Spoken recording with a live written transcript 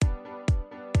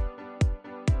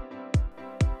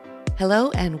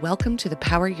Hello, and welcome to the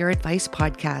Power Your Advice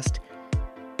podcast.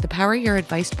 The Power Your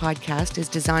Advice podcast is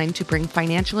designed to bring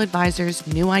financial advisors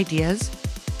new ideas,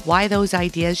 why those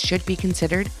ideas should be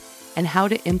considered, and how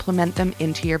to implement them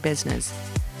into your business.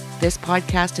 This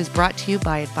podcast is brought to you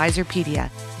by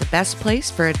Advisorpedia, the best place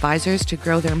for advisors to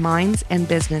grow their minds and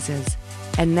businesses.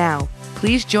 And now,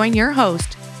 please join your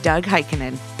host, Doug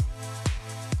Heikkinen.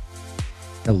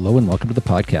 Hello and welcome to the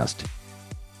podcast.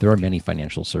 There are many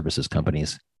financial services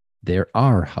companies. There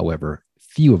are, however,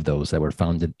 few of those that were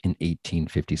founded in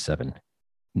 1857.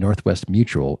 Northwest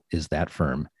Mutual is that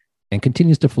firm and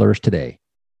continues to flourish today.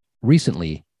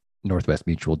 Recently, Northwest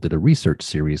Mutual did a research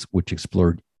series which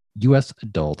explored U.S.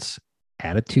 adults'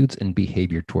 attitudes and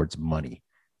behavior towards money,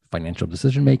 financial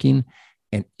decision-making,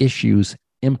 and issues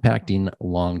impacting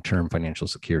long-term financial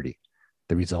security.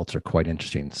 The results are quite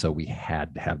interesting, so we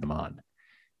had to have them on.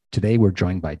 Today, we're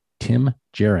joined by Tim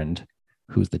Gerrand,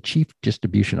 who's the Chief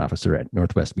Distribution Officer at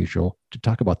Northwest Mutual, to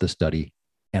talk about this study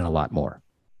and a lot more.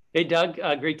 Hey, Doug,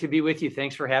 great to be with you.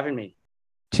 Thanks for having me.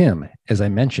 Tim, as I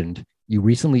mentioned, you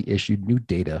recently issued new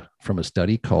data from a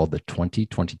study called the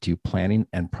 2022 Planning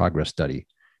and Progress Study.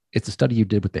 It's a study you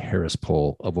did with the Harris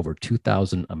Poll of over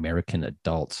 2,000 American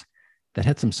adults that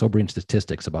had some sobering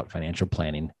statistics about financial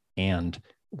planning and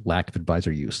lack of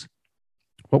advisor use.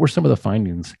 What were some of the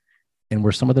findings, and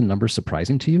were some of the numbers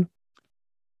surprising to you?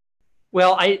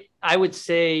 Well, I would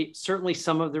say certainly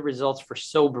some of the results were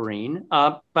sobering,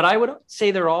 but I would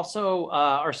say there also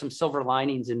are some silver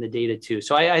linings in the data too.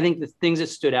 So I think the things that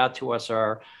stood out to us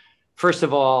are, first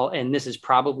of all, and this is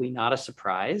probably not a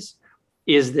surprise,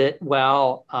 is that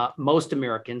while most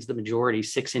Americans, the majority,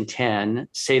 6 in 10,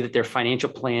 say that their financial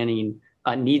planning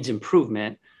needs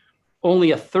improvement,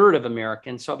 only a third of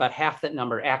Americans, so about half that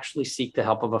number, actually seek the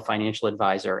help of a financial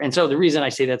advisor. And so the reason I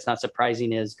say that's not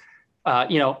surprising is,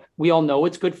 we all know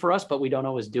it's good for us, but we don't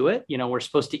always do it. We're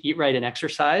supposed to eat right and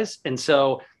exercise. And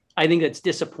so I think that's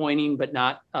disappointing, but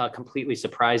not completely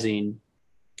surprising.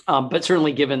 But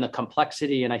certainly given the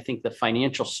complexity and I think the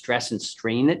financial stress and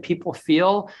strain that people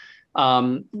feel,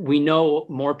 we know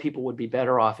more people would be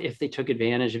better off if they took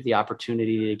advantage of the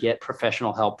opportunity to get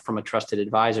professional help from a trusted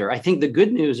advisor. I think the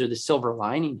good news or the silver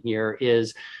lining here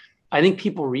is I think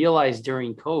people realized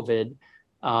during COVID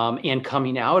and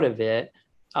coming out of it,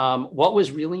 what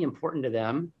was really important to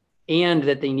them and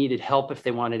that they needed help if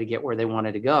they wanted to get where they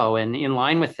wanted to go. And in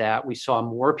line with that, we saw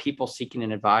more people seeking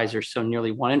an advisor. So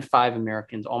nearly 1 in 5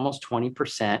 Americans, almost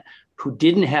 20%, who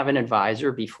didn't have an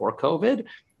advisor before COVID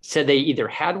said they either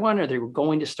had one or they were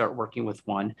going to start working with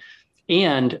one.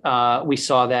 And we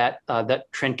saw that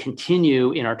trend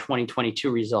continue in our 2022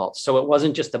 results. So it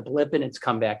wasn't just a blip and it's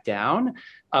come back down.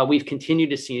 We've continued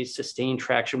to see sustained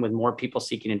traction with more people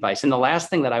seeking advice. And the last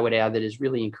thing that I would add that is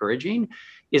really encouraging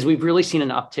is we've really seen an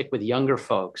uptick with younger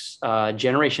folks,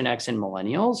 Generation X and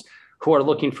millennials, who are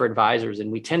looking for advisors.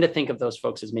 And we tend to think of those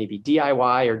folks as maybe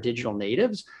DIY or digital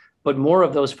natives, but more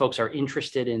of those folks are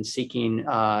interested in seeking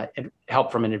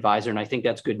help from an advisor. And I think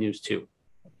that's good news too.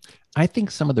 I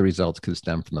think some of the results could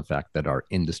stem from the fact that our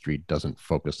industry doesn't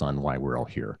focus on why we're all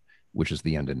here, which is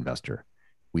the end investor.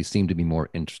 We seem to be more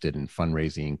interested in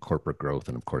fundraising, corporate growth,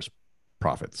 and of course,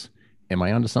 profits. Am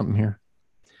I onto something here?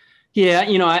 Yeah,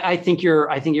 I think you're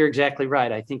exactly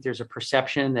right. I think there's a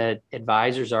perception that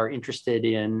advisors are interested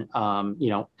in,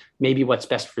 maybe what's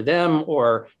best for them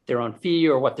or their own fee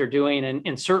or what they're doing.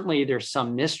 And certainly there's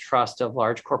some mistrust of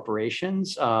large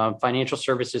corporations, financial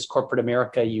services, corporate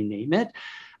America, you name it.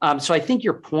 So I think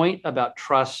your point about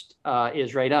trust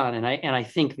is right on. And I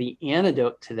think the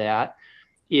antidote to that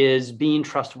is being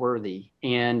trustworthy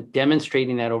and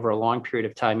demonstrating that over a long period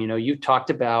of time. You've talked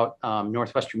about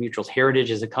Northwestern Mutual's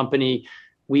heritage as a company.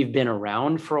 We've been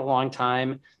around for a long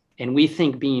time, and we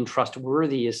think being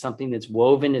trustworthy is something that's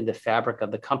woven into the fabric of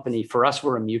the company. For us,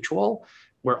 we're a mutual.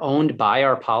 We're owned by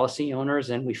our policy owners,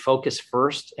 and we focus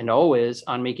first and always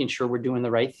on making sure we're doing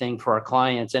the right thing for our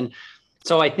clients. And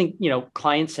so I think,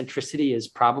 client centricity is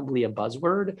probably a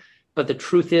buzzword, but the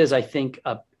truth is, I think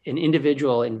an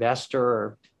individual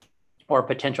investor or a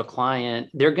potential client,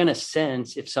 they're going to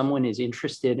sense if someone is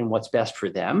interested in what's best for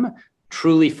them,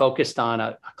 truly focused on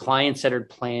a client-centered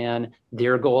plan,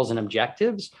 their goals and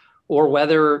objectives, or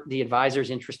whether the advisor is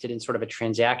interested in sort of a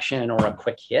transaction or a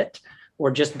quick hit,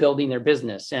 or just building their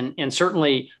business. And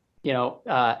certainly,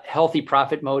 healthy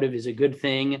profit motive is a good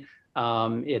thing.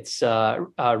 It's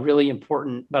really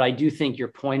important, but I do think your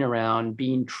point around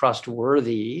being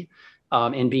trustworthy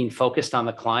and being focused on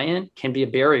the client can be a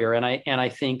barrier. And I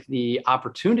think the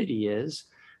opportunity is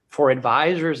for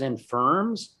advisors and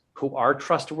firms who are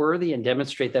trustworthy and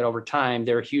demonstrate that over time,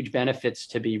 there are huge benefits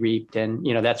to be reaped. And,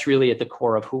 that's really at the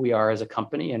core of who we are as a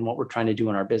company and what we're trying to do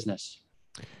in our business.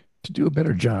 To do a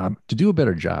better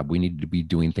job, we need to be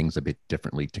doing things a bit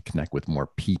differently to connect with more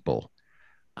people.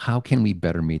 How can we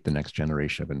better meet the next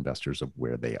generation of investors of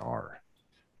where they are?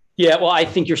 Yeah, well, I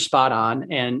think you're spot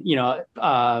on. And,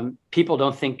 people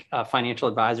don't think financial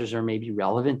advisors are maybe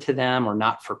relevant to them or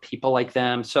not for people like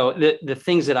them. So the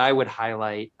things that I would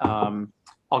highlight,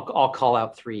 I'll call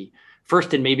out three.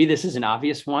 First, and maybe this is an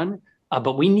obvious one,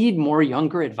 but we need more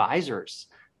younger advisors.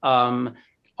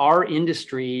 Our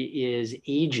industry is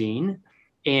aging,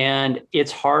 and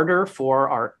it's harder for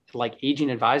our aging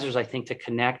advisors, I think, to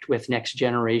connect with next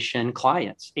generation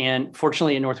clients. And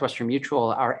fortunately, at Northwestern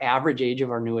Mutual, our average age of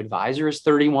our new advisor is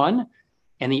 31,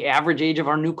 and the average age of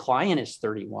our new client is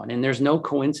 31. And there's no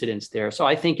coincidence there. So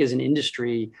I think as an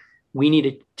industry, we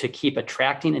need to keep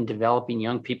attracting and developing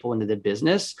young people into the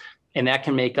business. And that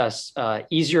can make us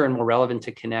easier and more relevant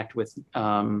to connect with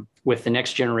the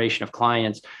next generation of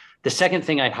clients. The second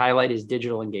thing I'd highlight is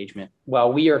digital engagement.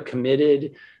 While we are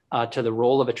committed to the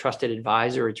role of a trusted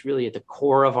advisor, it's really at the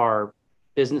core of our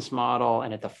business model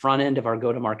and at the front end of our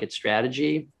go-to-market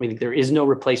strategy. We think there is no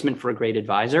replacement for a great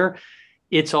advisor.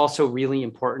 It's also really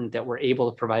important that we're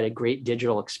able to provide a great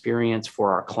digital experience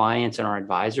for our clients and our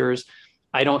advisors.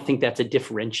 I don't think that's a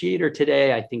differentiator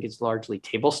today. I think it's largely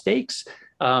table stakes.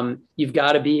 You've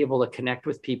got to be able to connect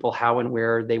with people how and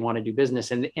where they want to do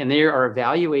business. And they are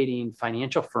evaluating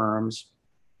financial firms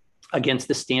against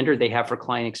the standard they have for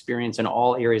client experience in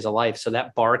all areas of life. So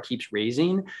that bar keeps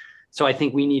raising. So I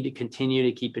think we need to continue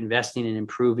to keep investing in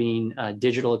improving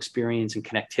digital experience and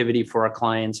connectivity for our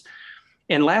clients.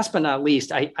 And last but not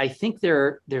least, I think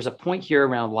there's a point here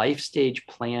around life stage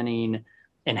planning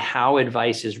and how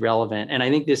advice is relevant. And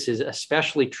I think this is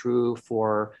especially true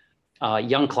for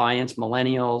young clients,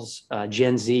 millennials,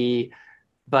 Gen Z,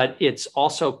 but it's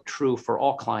also true for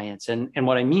all clients. And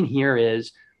what I mean here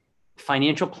is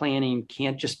financial planning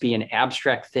can't just be an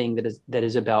abstract thing that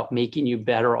is about making you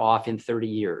better off in 30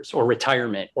 years or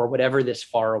retirement or whatever this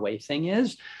far away thing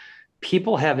is.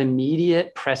 People have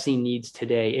immediate pressing needs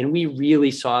today. And we really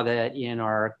saw that in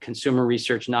our consumer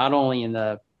research, not only in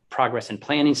the progress and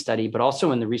planning study, but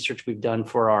also in the research we've done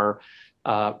for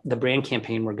the brand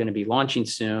campaign we're going to be launching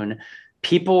soon.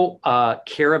 People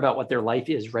care about what their life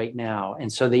is right now.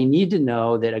 And so they need to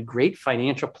know that a great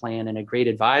financial plan and a great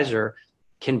advisor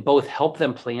can both help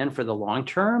them plan for the long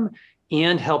term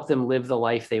and help them live the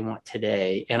life they want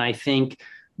today. And I think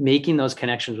making those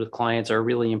connections with clients are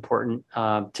really important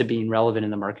to being relevant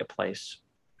in the marketplace.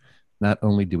 Not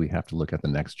only do we have to look at the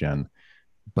next gen,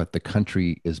 but the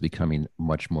country is becoming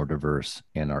much more diverse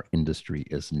and our industry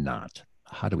is not.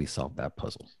 How do we solve that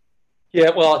puzzle? Yeah,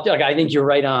 well, Doug, I think you're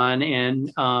right on.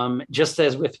 And just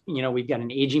as with, we've got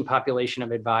an aging population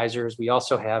of advisors, we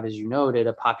also have, as you noted,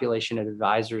 a population of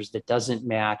advisors that doesn't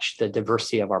match the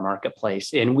diversity of our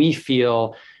marketplace. And we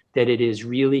feel that it is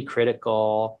really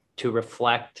critical to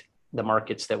reflect the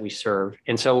markets that we serve.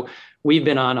 And so we've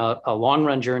been on a long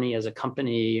run journey as a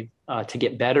company to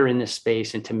get better in this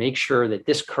space and to make sure that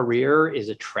this career is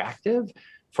attractive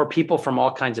for people from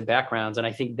all kinds of backgrounds. And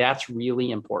I think that's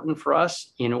really important for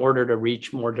us in order to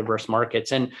reach more diverse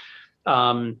markets. And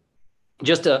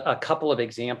just a couple of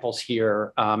examples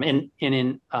here. And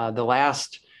in the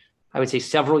last, I would say,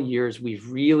 several years, we've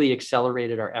really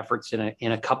accelerated our efforts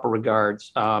in a couple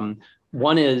regards.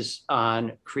 One is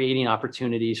on creating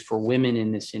opportunities for women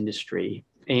in this industry.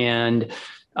 And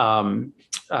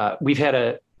we've had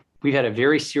a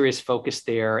very serious focus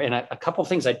there. And a couple of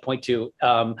things I'd point to.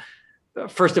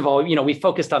 First of all, we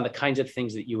focused on the kinds of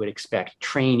things that you would expect: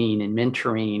 training and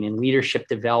mentoring and leadership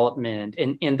development.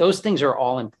 And those things are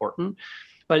all important.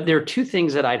 But there are two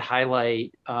things that I'd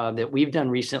highlight that we've done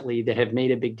recently that have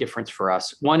made a big difference for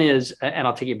us. One is, and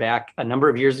I'll take you back, a number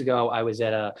of years ago, I was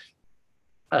at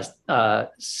a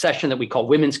session that we call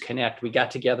Women's Connect. We got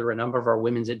together a number of our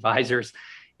women's advisors,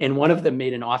 and one of them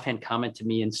made an offhand comment to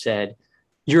me and said,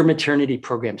 "Your maternity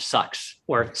program sucks,"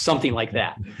 or something like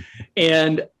that.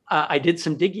 And I did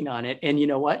some digging on it, and you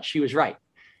know what? She was right.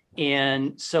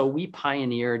 And so we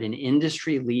pioneered an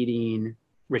industry-leading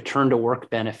return to work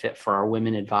benefit for our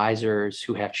women advisors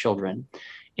who have children.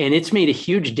 And it's made a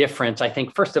huge difference. I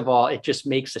think, first of all, it just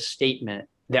makes a statement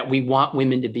that we want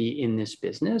women to be in this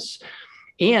business.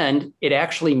 And it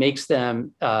actually makes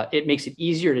it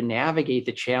easier to navigate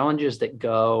the challenges that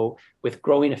go with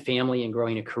growing a family and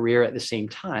growing a career at the same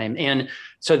time. And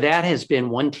so that has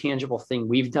been one tangible thing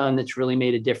we've done that's really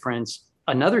made a difference.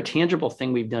 Another tangible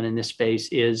thing we've done in this space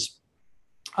is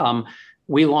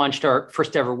we launched our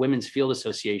first ever Women's Field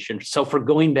Association. So for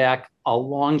going back a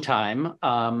long time,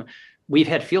 we've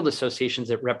had field associations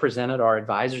that represented our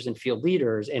advisors and field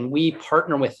leaders, and we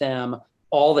partner with them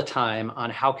all the time on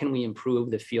how can we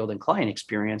improve the field and client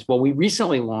experience. Well, we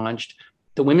recently launched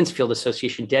the Women's Field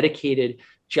Association, dedicated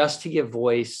just to give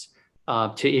voice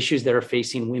to issues that are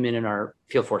facing women in our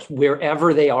field force,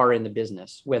 wherever they are in the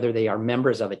business, whether they are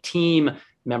members of a team,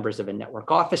 members of a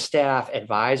network office staff,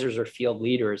 advisors, or field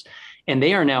leaders. And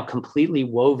they are now completely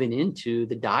woven into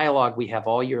the dialogue we have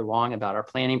all year long about our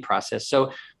planning process.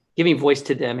 So giving voice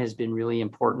to them has been really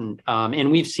important.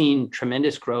 And we've seen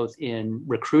tremendous growth in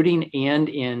recruiting and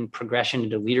in progression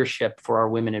into leadership for our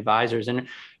women advisors. And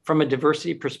from a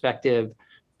diversity perspective,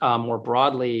 more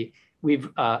broadly, we've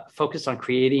focused on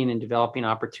creating and developing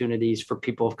opportunities for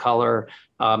people of color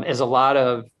as a lot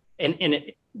of,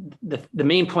 the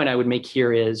main point I would make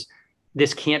here is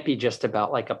this can't be just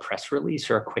about like a press release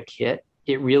or a quick hit.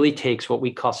 It really takes what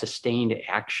we call sustained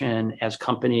action as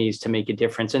companies to make a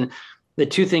difference. And the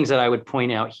two things that I would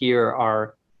point out here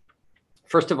are,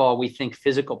 first of all, we think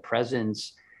physical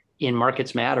presence in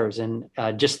markets matters. And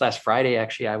just last Friday,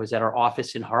 actually, I was at our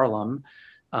office in Harlem,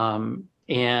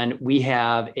 and we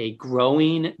have a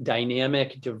growing,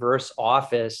 dynamic, diverse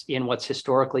office in what's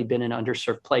historically been an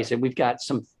underserved place. And we've got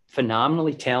some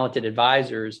phenomenally talented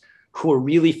advisors who are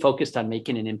really focused on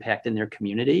making an impact in their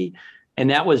community. And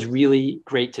that was really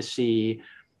great to see.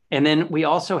 And then we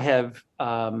also have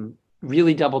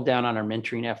really doubled down on our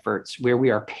mentoring efforts, where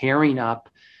we are pairing up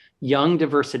young,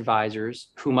 diverse advisors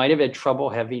who might have had trouble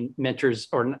having mentors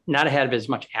or not had as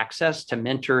much access to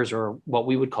mentors or what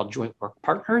we would call joint work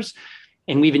partners.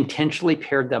 And we've intentionally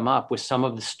paired them up with some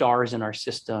of the stars in our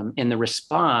system. And the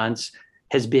response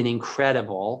has been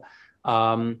incredible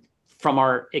from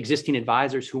our existing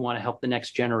advisors who want to help the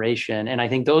next generation. And I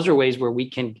think those are ways where we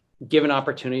can give an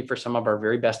opportunity for some of our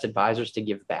very best advisors to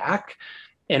give back,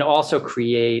 and also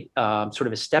create sort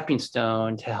of a stepping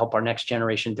stone to help our next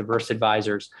generation diverse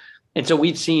advisors. And so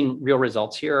we've seen real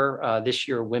results here. This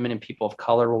year, women and people of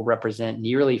color will represent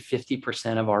nearly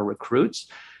 50% of our recruits.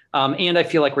 And I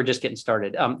feel like we're just getting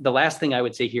started. The last thing I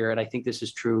would say here, and I think this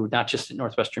is true, not just at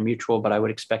Northwestern Mutual, but I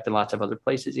would expect in lots of other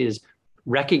places, is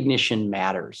recognition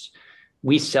matters.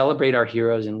 We celebrate our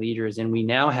heroes and leaders, and we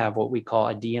now have what we call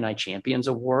a D&I Champions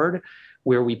Award,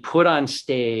 where we put on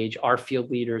stage our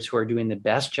field leaders who are doing the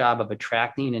best job of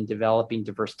attracting and developing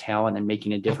diverse talent and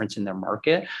making a difference in their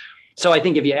market. So I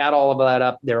think if you add all of that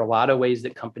up, there are a lot of ways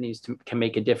that companies can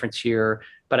make a difference here,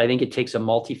 but I think it takes a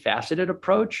multifaceted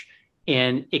approach,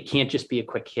 and it can't just be a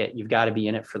quick hit. You've got to be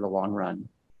in it for the long run.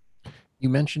 You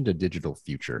mentioned a digital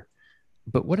future,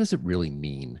 but what does it really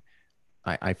mean?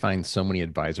 I find so many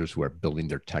advisors who are building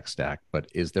their tech stack, but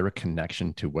is there a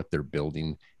connection to what they're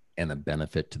building and a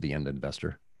benefit to the end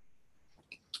investor?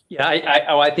 Yeah,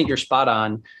 I think you're spot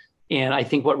on. And I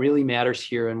think what really matters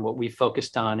here and what we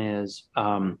focused on is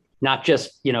not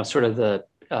just, sort of the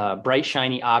bright,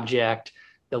 shiny object,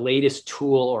 the latest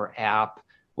tool or app.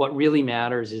 What really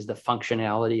matters is the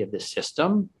functionality of the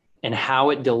system and how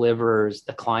it delivers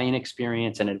the client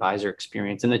experience and advisor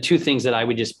experience. And the two things that I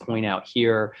would just point out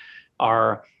here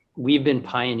are we've been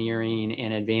pioneering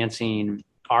and advancing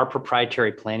our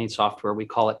proprietary planning software. We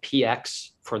call it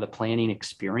PX for the planning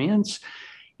experience.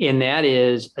 And that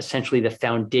is essentially the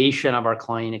foundation of our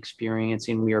client experience.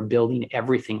 And we are building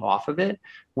everything off of it.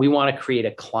 We want to create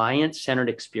a client-centered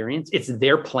experience. It's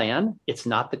their plan. It's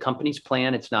not the company's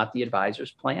plan. It's not the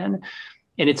advisor's plan.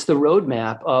 And it's the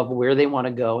roadmap of where they want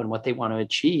to go and what they want to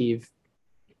achieve,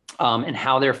 and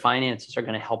how their finances are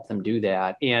going to help them do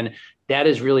that. And that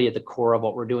is really at the core of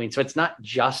what we're doing. So it's not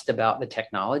just about the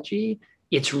technology.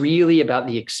 It's really about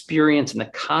the experience and the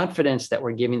confidence that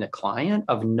we're giving the client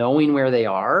of knowing where they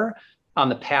are on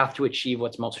the path to achieve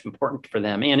what's most important for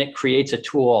them. And it creates a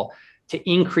tool to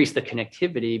increase the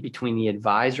connectivity between the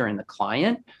advisor and the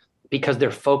client, because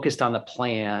they're focused on the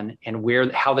plan and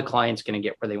how the client's going to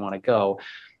get where they want to go.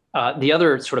 The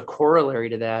other sort of corollary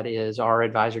to that is our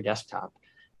advisor desktop.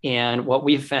 And what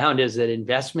we've found is that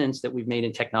investments that we've made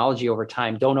in technology over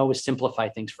time don't always simplify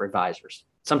things for advisors.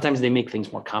 Sometimes they make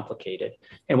things more complicated.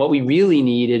 And what we really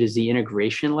needed is the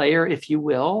integration layer, if you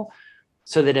will,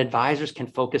 so that advisors can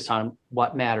focus on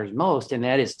what matters most, and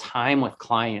that is time with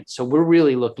clients. So we're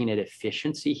really looking at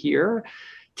efficiency here,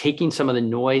 taking some of the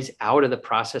noise out of the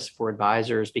process for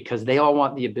advisors, because they all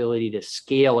want the ability to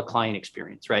scale a client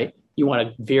experience, right? You want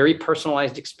a very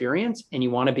personalized experience, and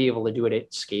you want to be able to do it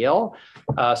at scale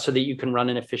so that you can run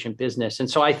an efficient business. And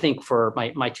so I think for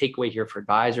my takeaway here for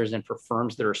advisors and for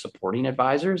firms that are supporting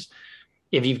advisors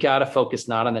if you've got to focus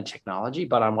not on the technology,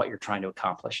 but on what you're trying to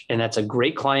accomplish. And that's a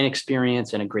great client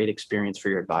experience and a great experience for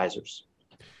your advisors.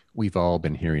 We've all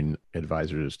been hearing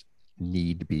advisors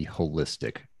need to be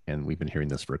holistic, and we've been hearing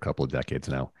this for a couple of decades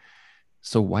now.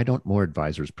 So why don't more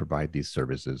advisors provide these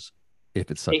services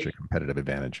if it's such a competitive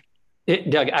advantage?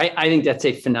 Doug, I think that's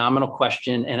a phenomenal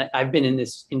question. And I've been in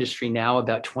this industry now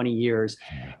about 20 years,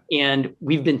 and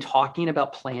we've been talking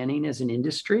about planning as an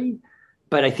industry,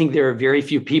 but I think there are very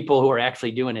few people who are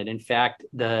actually doing it. In fact,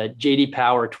 the JD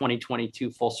Power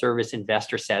 2022 Full Service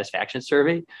Investor Satisfaction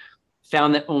Survey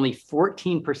found that only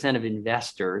 14% of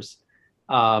investors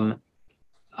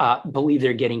believe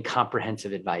they're getting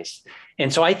comprehensive advice.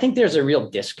 And so I think there's a real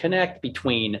disconnect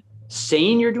between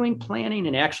saying you're doing planning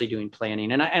and actually doing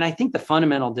planning. And I think the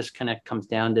fundamental disconnect comes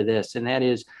down to this, and that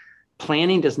is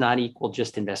planning does not equal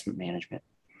just investment management.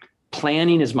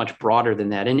 Planning is much broader than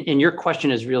that. And your question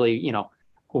is really,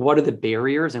 what are the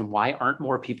barriers and why aren't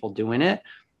more people doing it?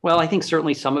 Well, I think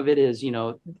certainly some of it is,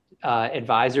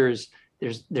 advisors,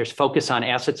 there's focus on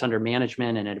assets under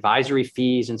management and advisory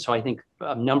fees. And so I think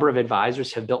a number of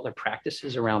advisors have built their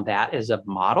practices around that as a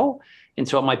model. And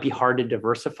so it might be hard to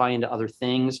diversify into other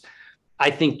things. I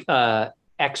think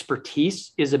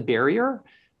expertise is a barrier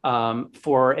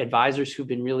for advisors who've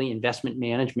been really investment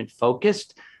management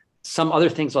focused. Some other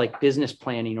things like business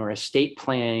planning or estate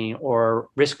planning or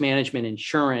risk management,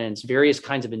 insurance, various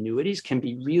kinds of annuities can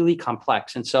be really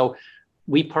complex. And so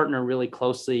we partner really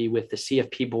closely with the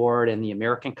CFP board and the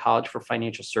American College for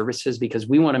Financial Services because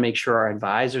we want to make sure our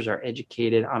advisors are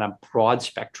educated on a broad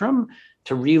spectrum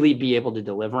to really be able to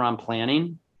deliver on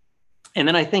planning. And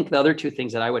then I think the other two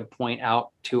things that I would point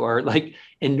out to are like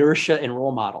inertia and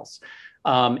role models.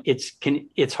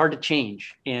 It's hard to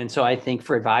change. And so I think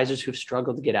for advisors who've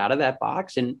struggled to get out of that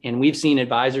box, and we've seen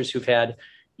advisors who've had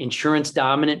insurance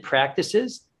dominant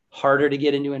practices, harder to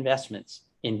get into investments,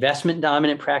 investment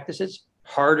dominant practices,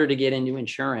 harder to get into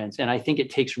insurance. And I think it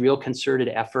takes real concerted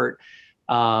effort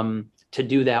to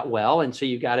do that well. And so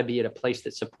you've got to be at a place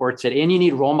that supports it. And you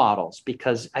need role models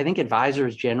because I think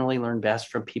advisors generally learn best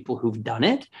from people who've done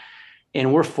it.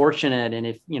 And we're fortunate. And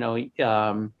if,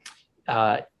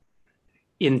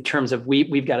 in terms of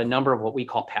we've got a number of what we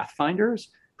call pathfinders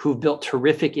who've built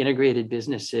terrific integrated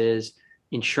businesses,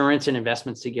 insurance and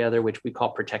investments together, which we call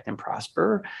Protect and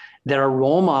Prosper, that are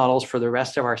role models for the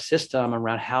rest of our system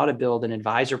around how to build an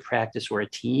advisor practice or a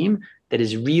team that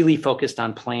is really focused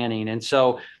on planning. And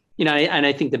so, and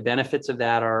I think the benefits of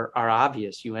that are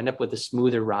obvious. You end up with a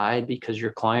smoother ride because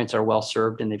your clients are well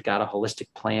served and they've got a holistic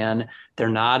plan. They're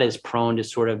not as prone to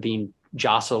sort of being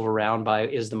jostled around by,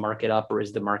 is the market up or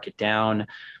is the market down?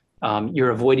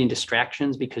 You're avoiding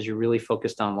distractions because you're really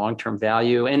focused on long-term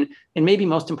value. And maybe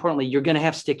most importantly, you're going to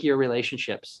have stickier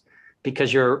relationships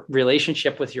because your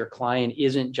relationship with your client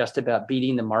isn't just about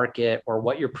beating the market or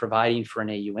what you're providing for an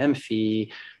AUM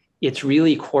fee. It's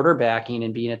really quarterbacking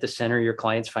and being at the center of your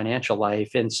client's financial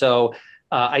life. And so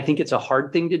I think it's a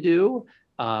hard thing to do.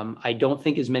 I don't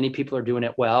think as many people are doing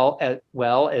it well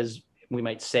as we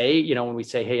might say, when we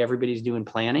say, hey, everybody's doing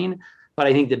planning. But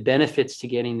I think the benefits to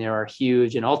getting there are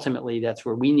huge. And ultimately, that's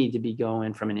where we need to be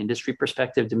going from an industry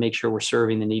perspective to make sure we're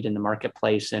serving the need in the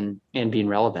marketplace and being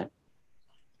relevant.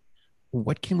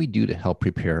 What can we do to help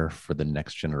prepare for the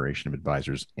next generation of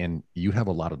advisors? And you have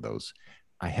a lot of those.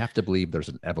 I have to believe there's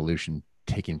an evolution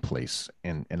taking place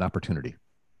and an opportunity.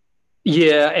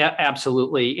 Yeah,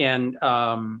 absolutely. And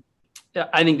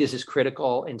I think this is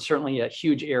critical and certainly a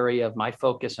huge area of my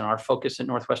focus and our focus at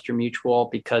Northwestern Mutual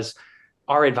because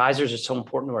our advisors are so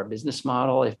important to our business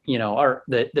model. If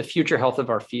the future health of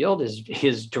our field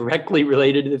is directly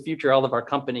related to the future health of our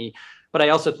company. But I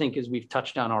also think, as we've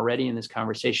touched on already in this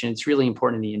conversation, it's really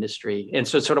important in the industry. And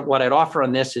so sort of what I'd offer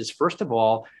on this is, first of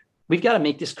all, we've got to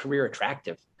make this career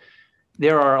attractive.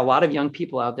 There are a lot of young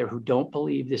people out there who don't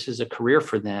believe this is a career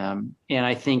for them. And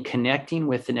I think connecting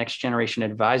with the next generation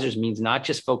of advisors means not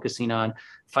just focusing on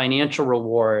financial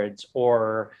rewards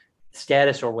or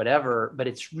status or whatever, but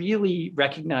it's really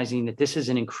recognizing that this is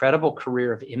an incredible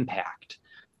career of impact.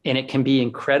 And it can be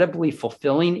incredibly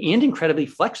fulfilling and incredibly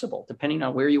flexible, depending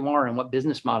on where you are and what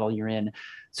business model you're in.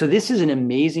 So this is an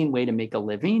amazing way to make a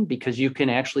living because you can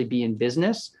actually be in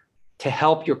business to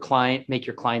help your client make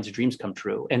your client's dreams come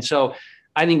true. And so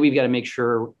I think we've got to make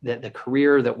sure that the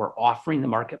career that we're offering the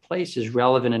marketplace is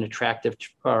relevant and attractive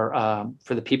for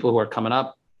the people who are coming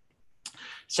up.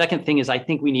 Second thing is I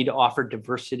think we need to offer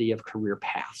diversity of career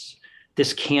paths.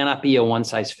 This cannot be a one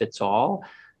size fits all.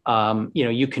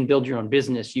 You can build your own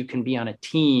business. You can be on a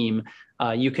team.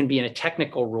 You can be in a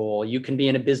technical role. You can be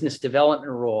in a business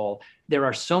development role. There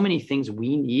are so many things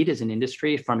we need as an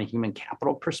industry from a human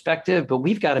capital perspective, but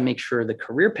we've got to make sure the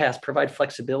career paths provide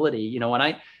flexibility. You know, when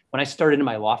I started in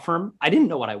my law firm, I didn't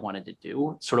know what I wanted to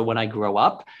do sort of when I grow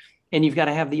up. And you've got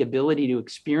to have the ability to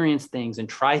experience things and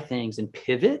try things and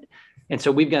pivot. And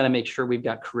so we've got to make sure we've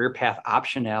got career path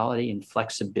optionality and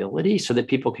flexibility so that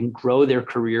people can grow their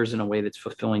careers in a way that's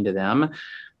fulfilling to them.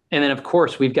 And then, of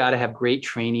course, we've got to have great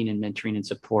training and mentoring and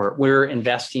support. We're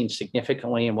investing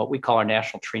significantly in what we call our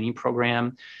national training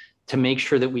program to make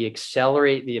sure that we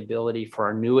accelerate the ability for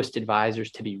our newest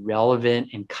advisors to be relevant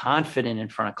and confident in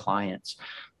front of clients.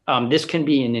 This can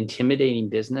be an intimidating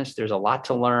business. There's a lot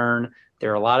to learn.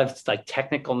 There are a lot of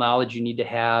technical knowledge you need to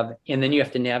have. And then you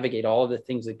have to navigate all of the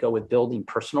things that go with building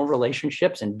personal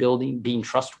relationships and being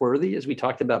trustworthy, as we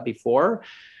talked about before.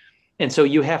 And so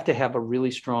you have to have a really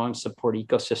strong support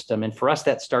ecosystem. And for us,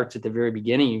 that starts at the very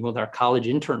beginning with our college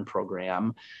intern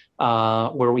program,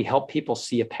 where we help people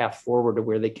see a path forward to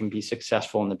where they can be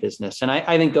successful in the business. And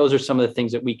I think those are some of the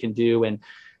things that we can do. And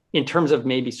in terms of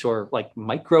maybe sort of like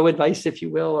micro advice, if you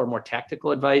will, or more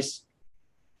tactical advice,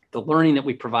 the learning that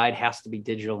we provide has to be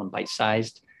digital and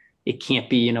bite-sized. It can't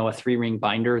be, a 3-ring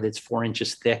binder that's 4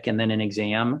 inches thick and then an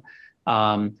exam.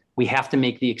 We have to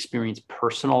make the experience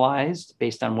personalized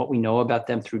based on what we know about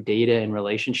them through data and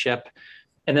relationship.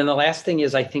 And then the last thing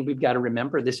is, I think we've got to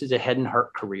remember this is a head and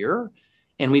heart career,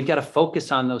 and we've got to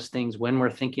focus on those things when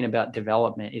we're thinking about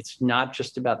development. It's not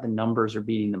just about the numbers or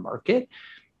beating the market.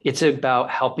 It's about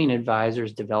helping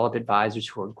advisors develop advisors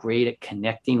who are great at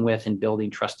connecting with and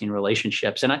building trusting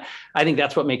relationships. And I think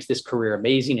that's what makes this career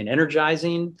amazing and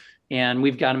energizing. And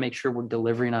we've got to make sure we're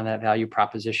delivering on that value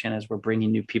proposition as we're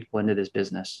bringing new people into this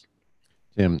business.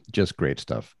 Tim, just great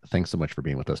stuff. Thanks so much for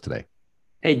being with us today.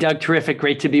 Hey, Doug, terrific.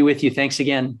 Great to be with you. Thanks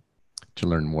again. To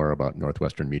learn more about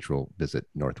Northwestern Mutual, visit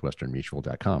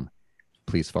northwesternmutual.com.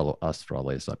 Please follow us for all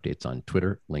latest updates on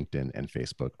Twitter, LinkedIn, and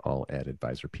Facebook, all at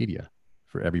Advisorpedia.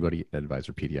 For everybody at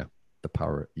Advisorpedia, the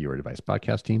Power Your Advice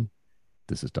podcast team,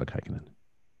 this is Doug Heikkinen.